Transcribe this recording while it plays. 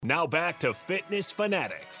Now back to Fitness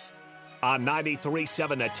Fanatics on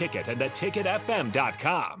 93.7 The Ticket and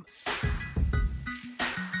theticketfm.com.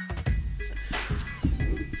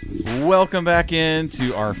 Welcome back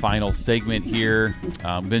into our final segment here.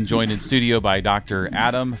 Been joined in studio by Dr.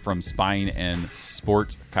 Adam from Spine and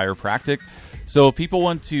Sport Chiropractic. So if people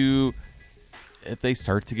want to, if they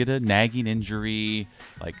start to get a nagging injury,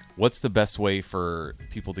 like what's the best way for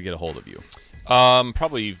people to get a hold of you?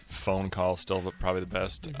 Probably phone call still, but probably the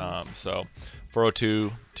best. So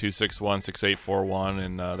 402-261-6841,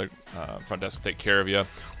 and the front desk will take care of you.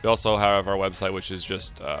 We also have our website, which is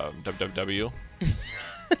just www.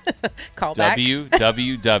 Call back.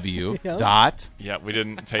 www. dot. Yeah, we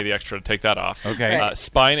didn't pay the extra to take that off. Okay. Right.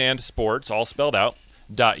 Spine and Sports, all spelled out.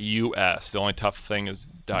 .us. The only tough thing is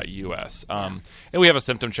 .us. And we have a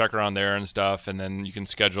symptom checker on there and stuff, and then you can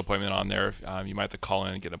schedule an appointment on there. You might have to call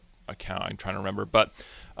in and get an account. I'm trying to remember. But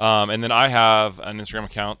and then I have an Instagram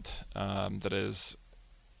account that is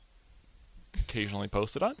occasionally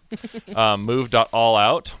posted on.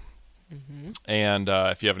 Move.allout. And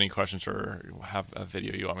if you have any questions or have a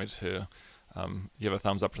video you want me to give a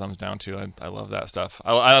thumbs up or thumbs down to, I love that stuff.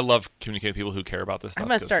 I love communicating with people who care about this stuff. I'm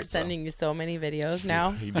going to start sending you so many videos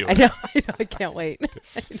now. You do I know. I can't wait.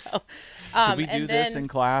 I know. Should we do this in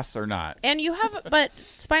class or not? And you have, but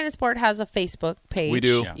Spine and Sport has a Facebook page. We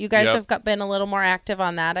do. Yeah. You guys have been a little more active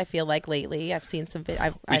on that, I feel like, lately. I've seen some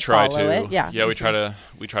videos. We try to. It. Yeah, we try to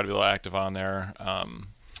be a little active on there.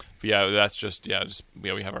 But yeah, that's just we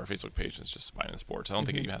have our Facebook page. It's just Spine and Sports. I don't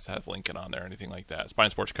think it even has to have Lincoln on there or anything like that. Spine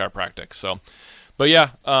and Sports Chiropractic. So, but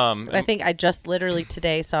yeah, I think I just literally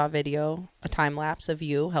today saw a time lapse of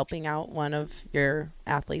you helping out one of your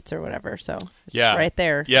athletes or whatever. So it's right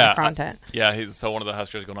there. Yeah, the content. So one of the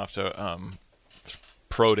Huskers going off to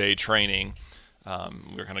pro day training.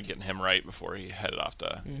 We were kind of getting him right before he headed off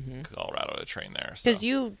to Colorado to train there. Because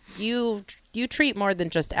you treat more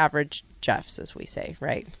than just average Jeffs, as we say,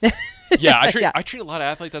 right? Yeah, I treat a lot of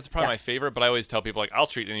athletes. That's probably my favorite. But I always tell people, like, I'll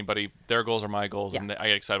treat anybody. Their goals are my goals, and I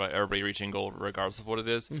get excited about everybody reaching a goal regardless of what it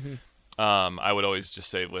is. I would always just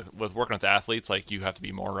say with working with athletes, like, you have to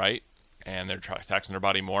be more right, and they're taxing their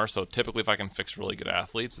body more. So typically, if I can fix really good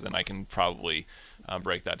athletes, then I can probably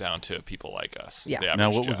break that down to people like us. Yeah.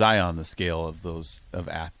 Now, what was I on the scale of those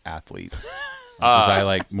athletes? Was I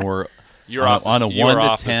like more? You're on off a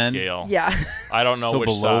 1 to 10 scale. Yeah. I don't know so which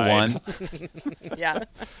below side. 1. Yeah.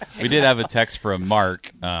 We did have a text from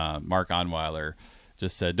Mark Onweiler.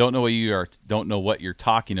 Just said, don't know what you're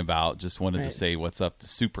talking about. Just wanted to say what's up to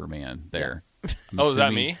Superman there. Oh, is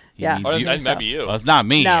that me? Yeah. It might be you. Well, it's not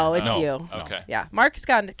me. No, it's you. Okay. Yeah. Mark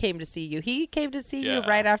came to see you. He came to see you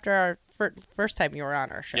right after our first time you were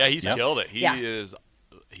on our show. Yeah, he's killed it.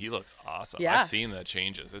 He looks awesome. Yeah. I've seen the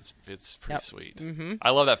changes. It's pretty sweet. Mm-hmm.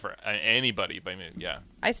 I love that for anybody. But I mean, yeah.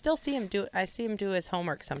 I still see him do. I see him do his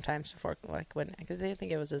homework sometimes before, like when I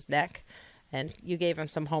think it was his neck, and you gave him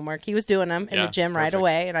some homework. He was doing them in the gym right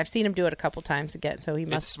away, and I've seen him do it a couple times again. So he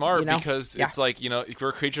must. It's smart because it's like,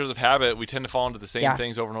 we're creatures of habit. We tend to fall into the same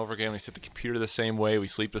things over and over again. We sit at the computer the same way. We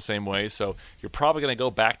sleep the same way. So you're probably going to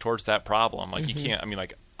go back towards that problem. Like you can't. I mean,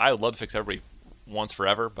 like I would love to fix everybody once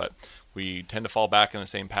forever, but we tend to fall back in the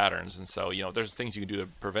same patterns. And so, there's things you can do to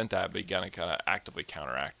prevent that, but you got to kind of actively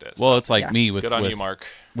counteract it. So, well, it's like me with good on you, Mark.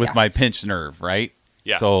 With my pinched nerve, right?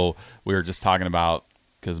 Yeah. So we were just talking about,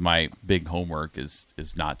 because my big homework is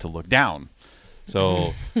not to look down.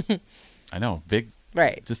 So I know,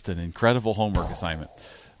 right? Just an incredible homework assignment.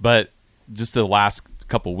 But just the last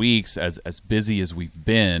couple weeks, as busy as we've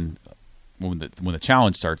been, when the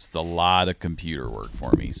challenge starts, it's a lot of computer work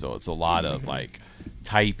for me. So it's a lot of like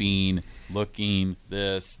typing, looking,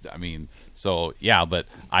 this. I mean, so yeah. But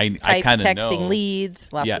I kind of know texting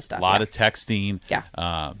leads, lots of stuff. A lot of texting.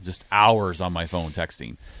 Yeah. Just hours on my phone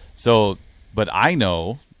texting. So, but I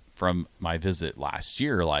know from my visit last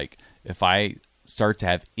year, like if I start to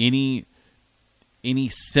have any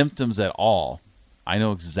symptoms at all, I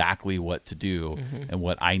know exactly what to do and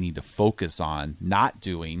what I need to focus on not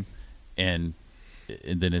doing. And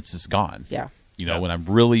then it's just gone. Yeah. When I'm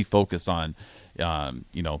really focused on, not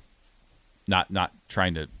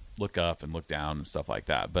trying to look up and look down and stuff like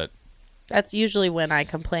that. But that's usually when I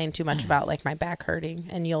complain too much about like my back hurting,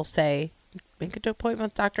 and you'll say, make an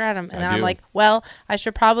appointment with Dr. Adam. And I'm like, well, I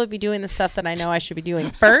should probably be doing the stuff that I know I should be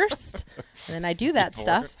doing first. And then I do that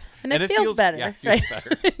stuff. And it feels better. Yeah, it feels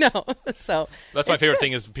better. No. So that's my favorite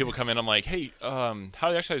thing is people come in. I'm like, hey,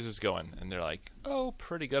 how the exercise is going? And they're like, oh,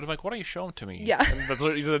 pretty good. I'm like, why don't you show them to me? Yeah. And that's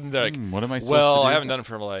what they're like. What am I supposed to do? Well, I haven't done it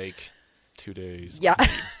for like 2 days. Yeah.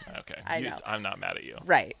 Okay. I know. I'm not mad at you.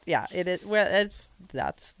 Right. Yeah. It is. Well,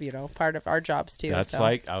 that's part of our jobs too. That's so.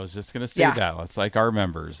 like, I was just going to say that. That's like our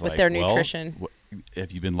members. With like, their nutrition.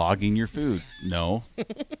 Have you been logging your food? No.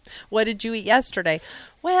 What did you eat yesterday?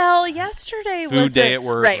 Well, yesterday was food day at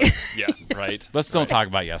work. Right. Yeah. Right. Let's don't talk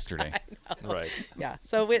about yesterday. Right. Yeah.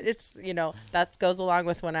 So it's, that goes along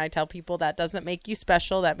with when I tell people that doesn't make you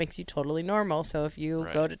special. That makes you totally normal. So if you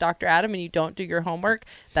go to Dr. Adam and you don't do your homework,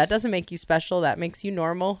 that doesn't make you special. That makes you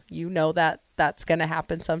normal. You know that that's going to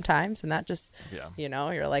happen sometimes. And that just,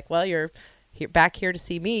 you're like, well, you're back here to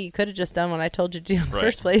see me. You could have just done what I told you to do in the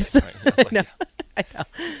first place. Right. I know. Yeah.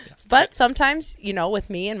 But sometimes, with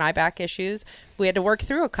me and my back issues, we had to work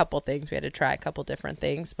through a couple things. We had to try a couple different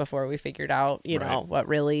things before we figured out, what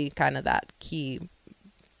really kind of that key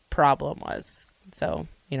problem was. So,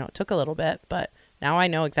 it took a little bit, but now I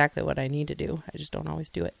know exactly what I need to do. I just don't always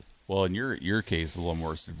do it. Well, in your case, a little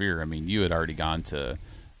more severe. I mean, you had already gone to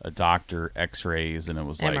a doctor, x-rays, and it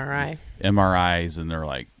was like MRIs, and they're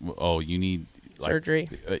like, oh, you need surgery.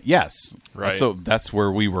 Yes. Right. So that's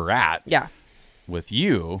where we were at. Yeah. With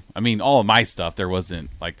you, I mean, all of my stuff, there wasn't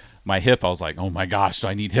like my hip. I was like, oh my gosh,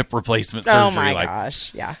 I need hip replacement surgery. Oh my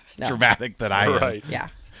gosh. Yeah. No. Dramatic that I am. Yeah.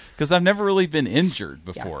 Because I've never really been injured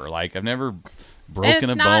before. Yeah. Like I've never broken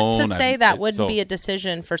a bone. And it's not to say that wouldn't be a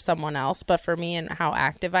decision for someone else, but for me and how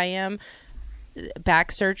active I am,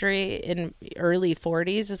 back surgery in early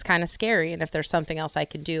 40s is kind of scary. And if there's something else I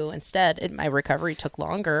can do instead, my recovery took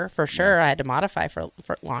longer for sure. Yeah. I had to modify for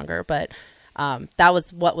longer, but that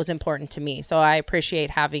was what was important to me. So I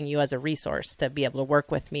appreciate having you as a resource to be able to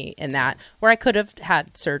work with me in that, where I could have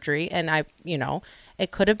had surgery and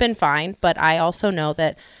it could have been fine. But I also know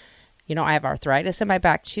that, I have arthritis in my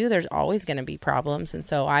back too. There's always going to be problems. And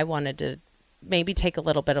so I wanted to maybe take a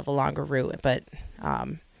little bit of a longer route, but,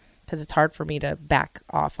 cause it's hard for me to back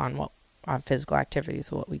off on physical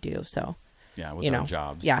activities, what we do. So, with our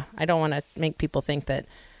jobs. Yeah. I don't want to make people think that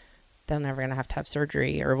they're never going to have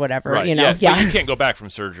surgery or whatever, right. Yeah. But you can't go back from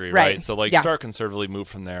surgery, right? So start conservatively, move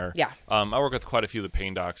from there. Yeah. I work with quite a few of the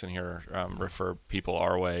pain docs in here, refer people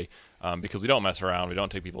our way, because we don't mess around. We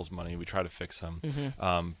don't take people's money. We try to fix them.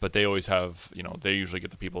 Mm-hmm. But they always have, they usually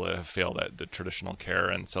get the people that have failed at the traditional care.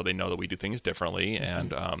 And so they know that we do things differently.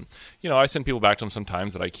 Mm-hmm. And, I send people back to them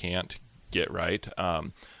sometimes that I can't get right.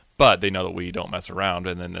 But they know that we don't mess around,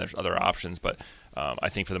 and then there's other options. But I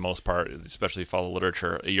think for the most part, especially if you follow the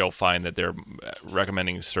literature, you'll find that they're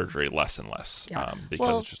recommending surgery less and less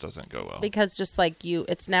because it just doesn't go well. Because just like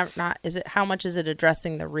it's not, how much is it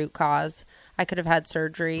addressing the root cause? I could have had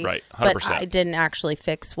surgery, right, 100%. But I didn't actually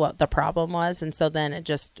fix what the problem was. And so then it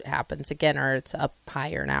just happens again, or it's up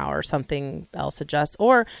higher now, or something else adjusts.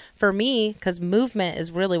 Or for me, because movement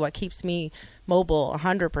is really what keeps me mobile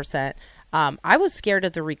 100%. I was scared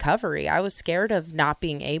of the recovery. I was scared of not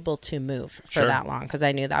being able to move for that long, because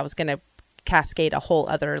I knew that was going to cascade a whole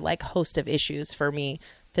other host of issues for me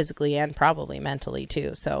physically and probably mentally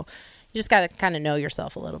too. So you just got to kind of know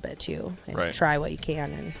yourself a little bit too, and try what you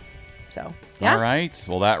can. And so, All right.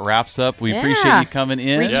 Well, that wraps up. We appreciate you coming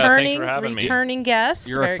in. Thanks for having me. Returning guest.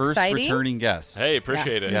 You're Very a first exciting. returning guest. Hey,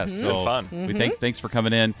 appreciate it. Yes, It's so been fun. We thanks for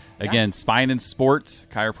coming in. Again, Spine and Sports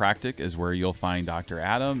Chiropractic is where you'll find Dr.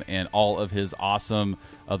 Adam and all of his awesome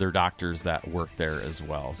other doctors that work there as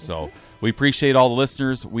well. So we appreciate all the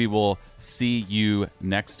listeners. We will see you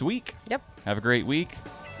next week. Yep. Have a great week.